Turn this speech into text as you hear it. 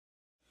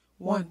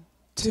1,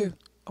 2,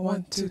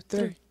 1, 2,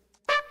 3.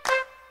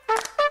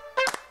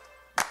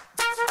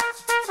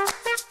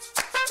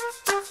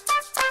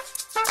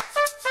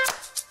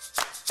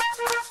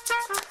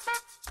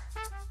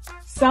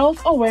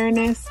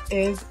 Self-awareness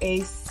is a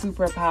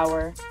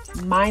superpower.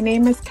 My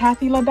name is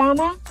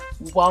KathyLaDonna.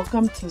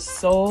 Welcome to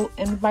Soul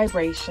and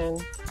Vibration.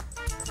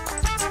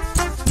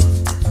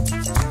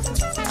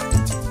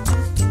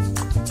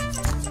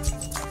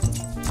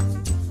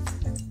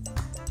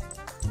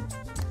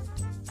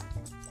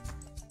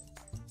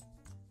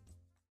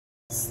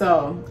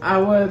 So I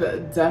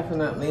would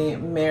definitely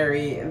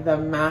marry the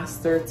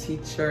master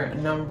teacher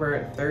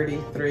number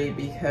 33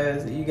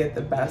 because you get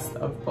the best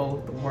of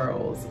both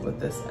worlds with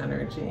this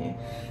energy.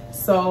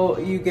 So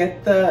you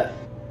get the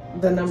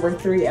number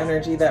 3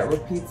 energy that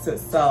repeats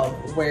itself,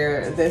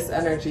 where this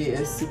energy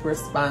is super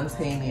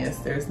spontaneous.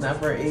 There's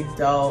never a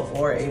dull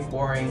or a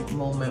boring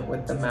moment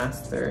with the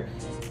master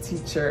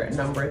teacher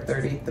number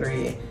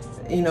 33.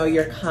 You know,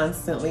 you're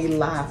constantly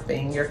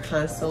laughing, you're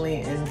constantly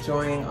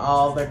enjoying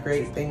all the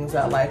great things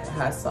that life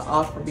has to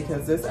offer,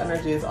 because this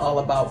energy is all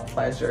about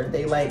pleasure.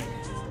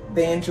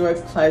 They enjoy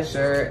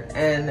pleasure,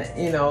 and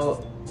you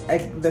know,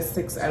 the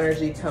 6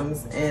 energy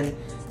comes in,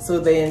 so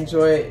they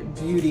enjoy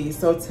beauty.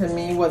 So to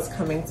me, what's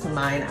coming to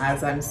mind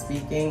as I'm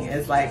speaking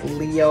is like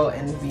Leo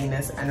and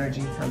Venus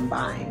energy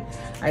combined.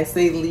 I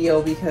say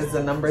Leo because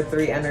the number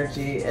 3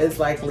 energy is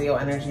like Leo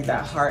energy,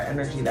 that heart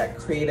energy, that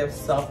creative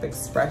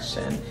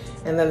self-expression.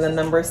 And then the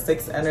number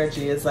 6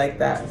 energy is like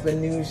that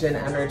Venusian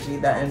energy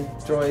that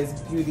enjoys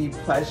beauty,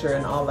 pleasure,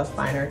 and all the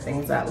finer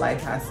things that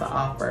life has to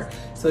offer.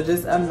 So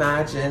just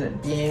imagine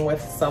being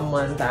with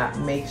someone that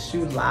makes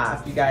you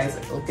laugh. You guys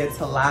get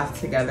to laugh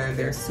together.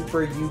 They're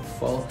super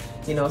youthful,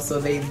 you know, so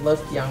they look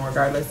young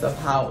regardless of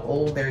how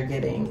old they're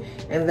getting.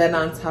 And then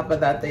on top of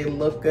that, they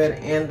look good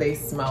and they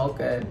smell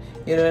good.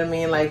 You know what I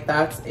mean? Like,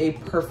 that's a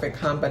perfect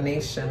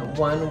combination.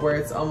 One where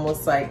it's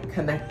almost like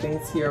connecting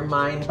to your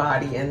mind,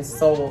 body, and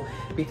soul,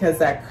 because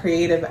that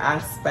creative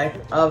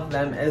aspect of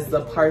them is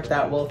the part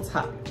that will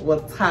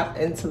tap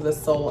into the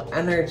soul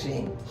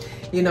energy.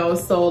 You know,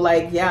 so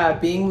like, yeah,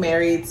 being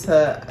married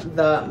to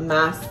the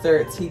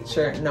master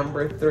teacher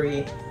number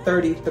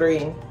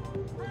 33,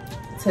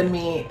 to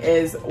me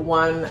is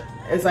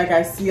like,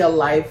 I see a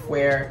life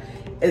where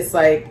it's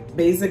like,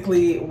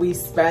 basically we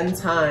spend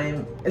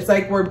time, it's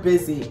like we're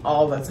busy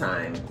all the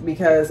time,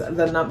 because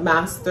the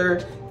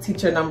master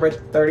teacher number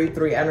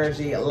 33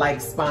 energy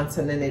likes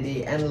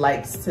spontaneity and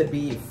likes to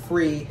be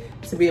free,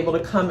 to be able to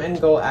come and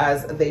go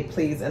as they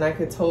please. And I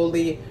could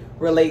totally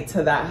relate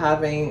to that,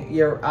 having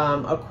your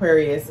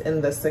Aquarius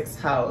in the 6th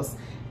house,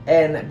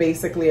 and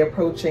basically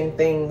approaching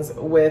things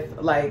with,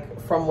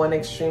 like, from one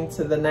extreme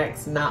to the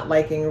next, not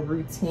liking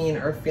routine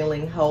or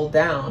feeling held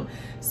down.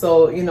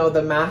 So, you know,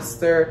 the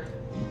master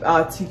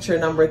teacher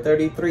number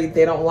 33,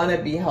 they don't want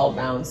to be held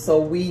down.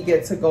 So we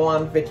get to go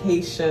on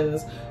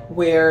vacations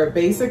where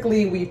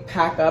basically we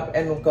pack up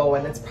and go,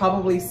 and it's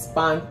probably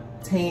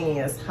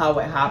spontaneous how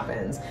it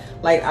happens.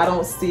 Like, I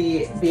don't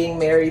see being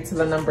married to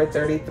the number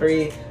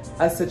 33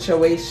 a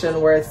situation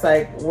where it's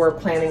like we're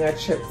planning a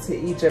trip to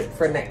Egypt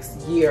for next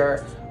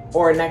year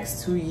or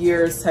next 2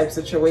 years type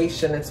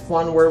situation. It's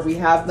one where we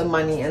have the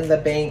money in the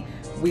bank,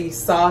 we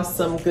saw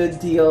some good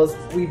deals,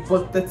 we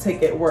booked the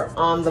ticket, we're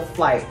on the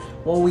flight.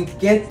 When we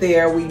get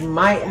there, we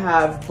might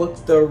have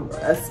booked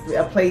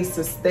a place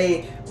to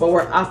stay, but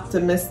we're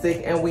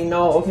optimistic and we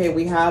know, okay,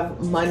 we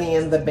have money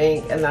in the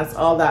bank and that's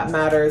all that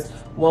matters.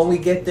 When we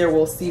get there,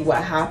 we'll see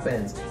what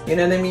happens. You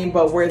know what I mean?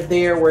 But we're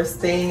there, we're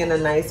staying in a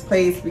nice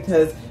place,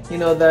 because, you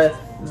know,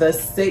 the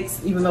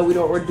 6, even though we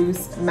don't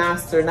reduce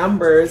master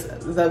numbers,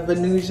 the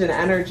Venusian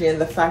energy and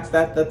the fact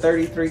that the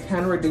 33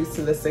 can reduce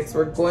to the 6,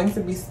 we're going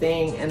to be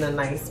staying in a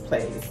nice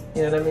place.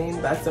 You know what I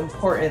mean? That's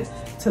important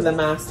to the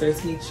master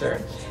teacher.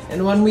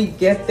 And when we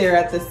get there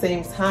at the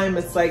same time,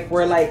 it's like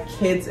we're like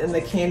kids in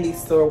the candy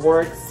store.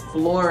 We're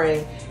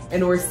exploring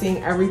and we're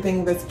seeing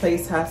everything this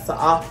place has to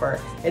offer.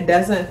 It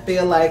doesn't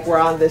feel like we're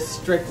on this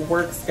strict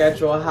work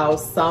schedule, how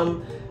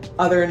some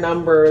other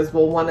numbers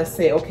will want to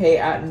say, okay,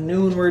 at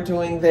noon we're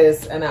doing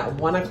this and at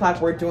 1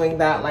 o'clock we're doing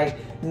that. Like,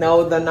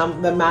 no,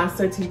 the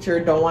master teacher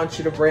don't want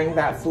you to bring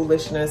that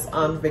foolishness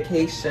on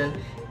vacation.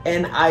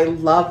 And I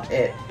love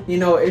it. You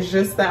know, it's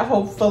just that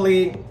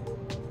hopefully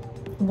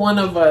one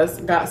of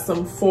us got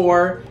some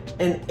 4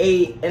 and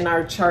 8 in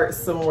our chart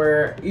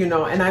somewhere, you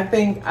know, and I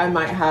think I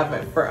might have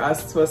it for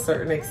us to a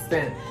certain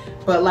extent.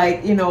 But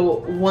like, you know,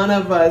 one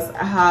of us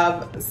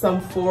have some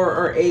 4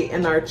 or 8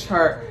 in our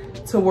chart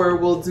to where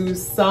we'll do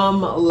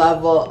some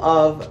level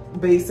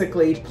of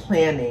basically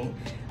planning.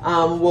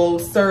 Will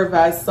serve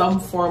as some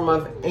form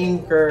of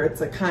anchor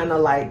to kind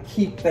of like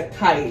keep the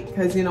kite,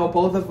 because, you know,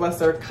 both of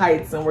us are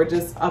kites and we're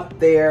just up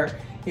there,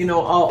 you know,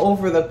 all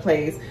over the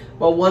place.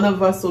 But one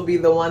of us will be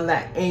the one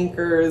that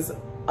anchors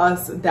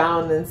us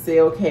down and say,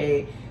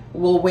 okay,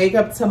 we'll wake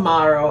up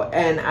tomorrow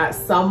and at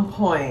some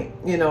point,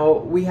 you know,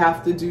 we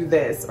have to do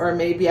this, or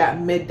maybe at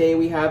midday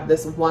we have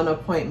this one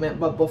appointment,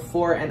 but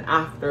before and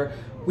after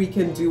we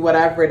can do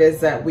whatever it is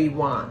that we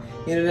want.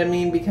 You know what I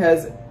mean?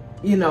 Because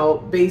you know,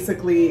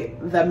 basically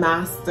the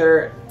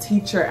master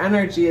teacher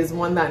energy is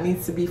one that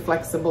needs to be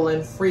flexible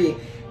and free.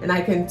 And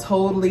I can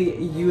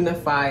totally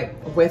unify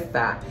with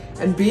that.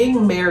 And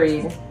being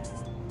married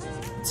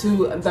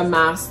to the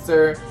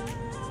master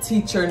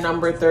teacher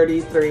number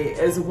 33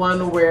 is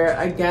one where,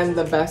 again,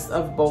 the best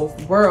of both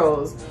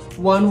worlds.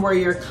 One where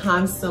you're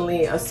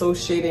constantly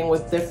associating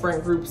with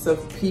different groups of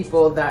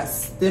people that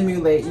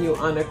stimulate you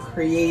on a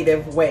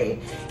creative way.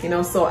 You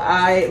know, so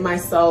I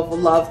myself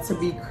love to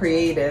be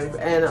creative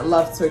and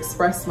love to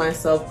express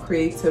myself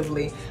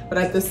creatively, but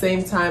at the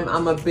same time,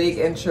 I'm a big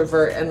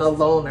introvert and a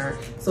loner.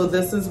 So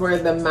this is where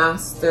the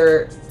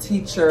master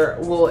teacher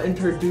will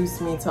introduce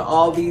me to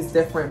all these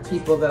different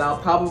people that I'll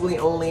probably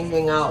only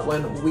hang out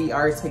when we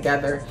are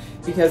together,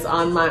 because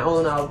on my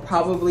own, I'll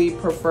probably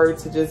prefer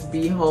to just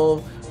be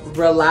home,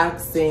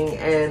 relaxing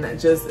and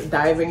just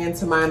diving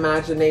into my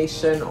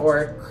imagination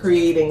or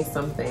creating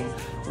something.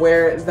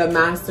 Where the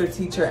master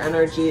teacher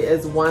energy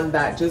is one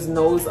that just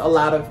knows a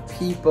lot of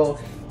people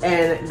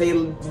and they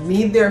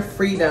need their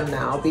freedom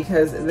now,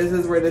 because this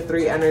is where the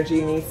 3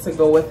 energy needs to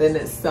go within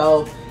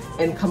itself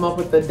and come up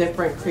with the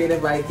different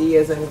creative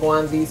ideas and go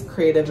on these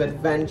creative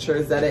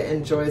adventures that it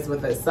enjoys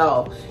with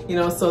itself. You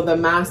know, so the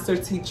master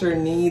teacher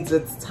needs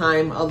its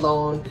time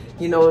alone,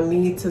 you know,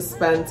 need to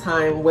spend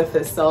time with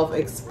itself,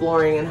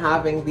 exploring and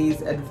having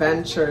these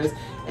adventures.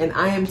 And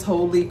I am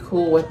totally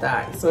cool with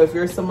that. So if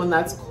you're someone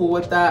that's cool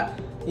with that,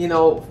 you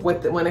know,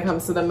 when it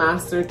comes to the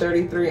master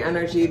 33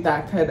 energy,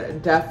 that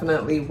could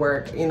definitely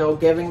work. You know,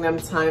 giving them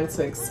time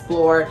to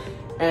explore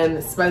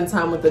and spend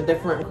time with the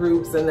different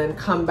groups, and then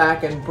come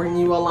back and bring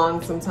you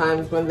along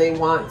sometimes when they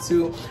want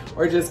to,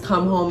 or just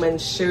come home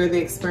and share the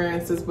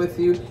experiences with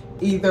you.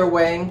 Either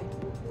way,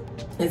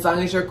 as long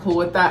as you're cool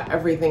with that,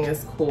 everything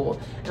is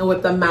cool. And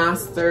with the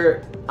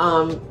master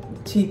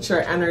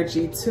teacher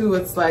energy too,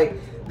 it's like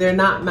they're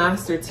not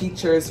master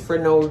teachers for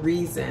no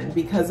reason,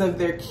 because of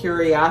their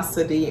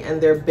curiosity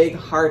and their big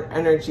heart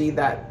energy,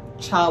 that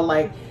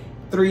childlike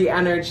 3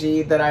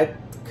 energy that I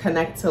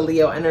connect to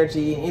Leo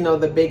energy, you know,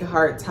 the big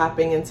heart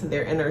tapping into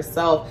their inner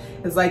self.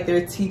 Is like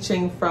they're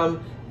teaching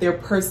from their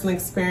personal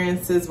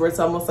experiences, where it's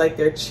almost like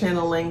they're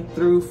channeling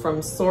through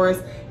from source,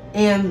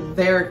 and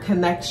their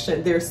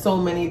connection. There's so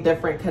many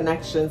different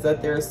connections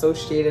that they're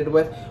associated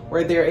with,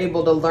 where they're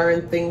able to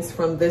learn things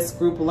from this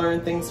group,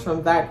 learn things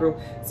from that group.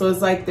 So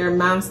it's like they're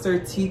master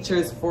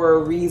teachers for a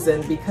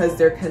reason, because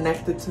they're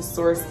connected to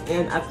source,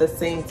 and at the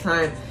same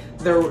time,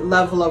 the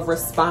level of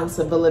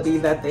responsibility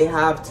that they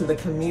have to the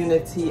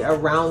community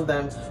around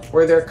them,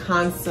 where they're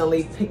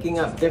constantly picking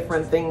up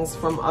different things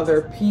from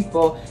other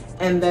people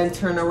and then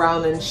turn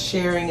around and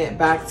sharing it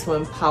back to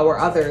empower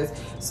others.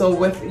 So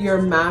with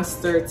your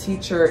master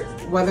teacher,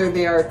 whether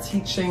they are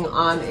teaching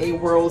on a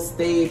world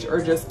stage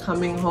or just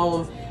coming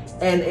home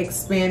and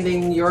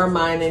expanding your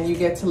mind, and you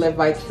get to live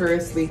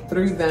vicariously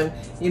through them,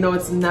 you know,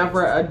 it's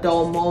never a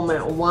dull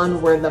moment,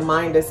 one where the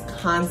mind is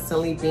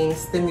constantly being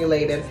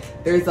stimulated.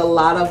 There's a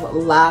lot of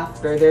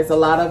laughter, there's a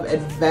lot of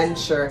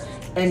adventure,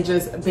 and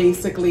just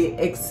basically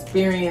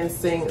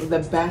experiencing the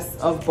best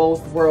of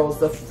both worlds,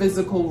 the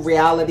physical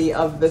reality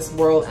of this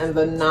world and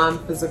the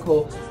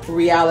non-physical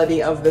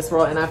reality of this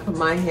world. And I put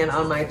my hand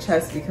on my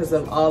chest because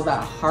of all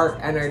that heart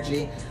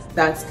energy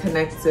that's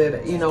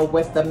connected, you know,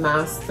 with the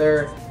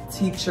master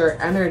teacher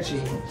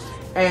energy.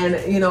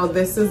 And you know,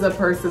 this is a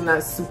person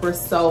that's super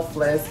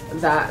selfless,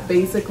 that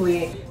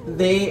basically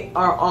they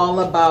are all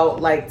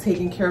about like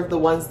taking care of the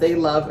ones they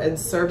love and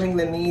serving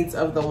the needs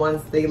of the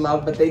ones they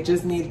love, but they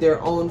just need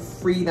their own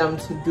freedom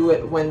to do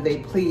it when they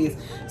please.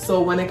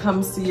 So when it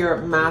comes to your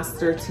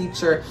master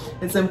teacher,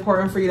 it's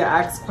important for you to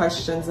ask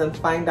questions and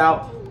find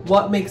out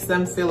what makes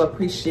them feel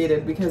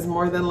appreciated, because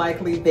more than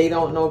likely they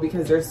don't know,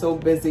 because they're so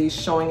busy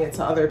showing it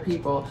to other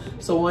people.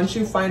 So once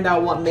you find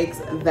out what makes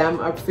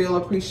them feel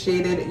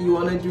appreciated, you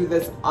want to do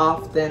this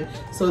often,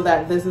 so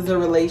that this is a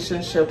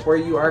relationship where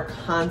you are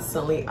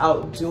constantly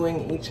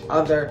outdoing each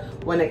other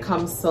when it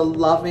comes to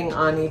loving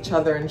on each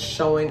other and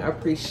showing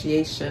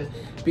appreciation.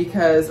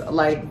 Because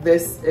like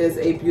this is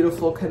a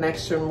beautiful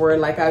connection where,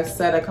 like I've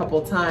said a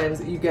couple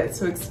times, you get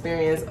to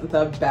experience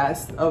the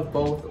best of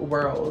both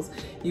worlds.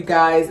 You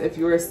guys, if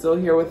you are still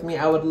here with me,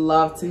 I would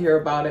love to hear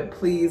about it.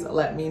 Please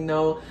let me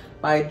know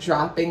by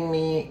dropping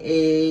me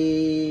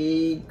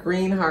a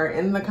green heart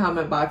in the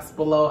comment box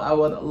below. I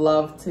would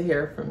love to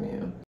hear from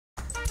you.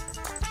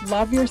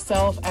 Love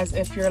yourself as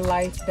if your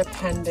life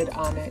depended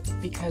on it,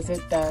 because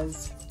it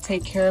does.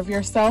 Take care of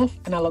yourself,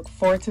 and I look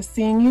forward to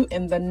seeing you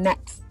in the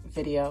next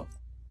video.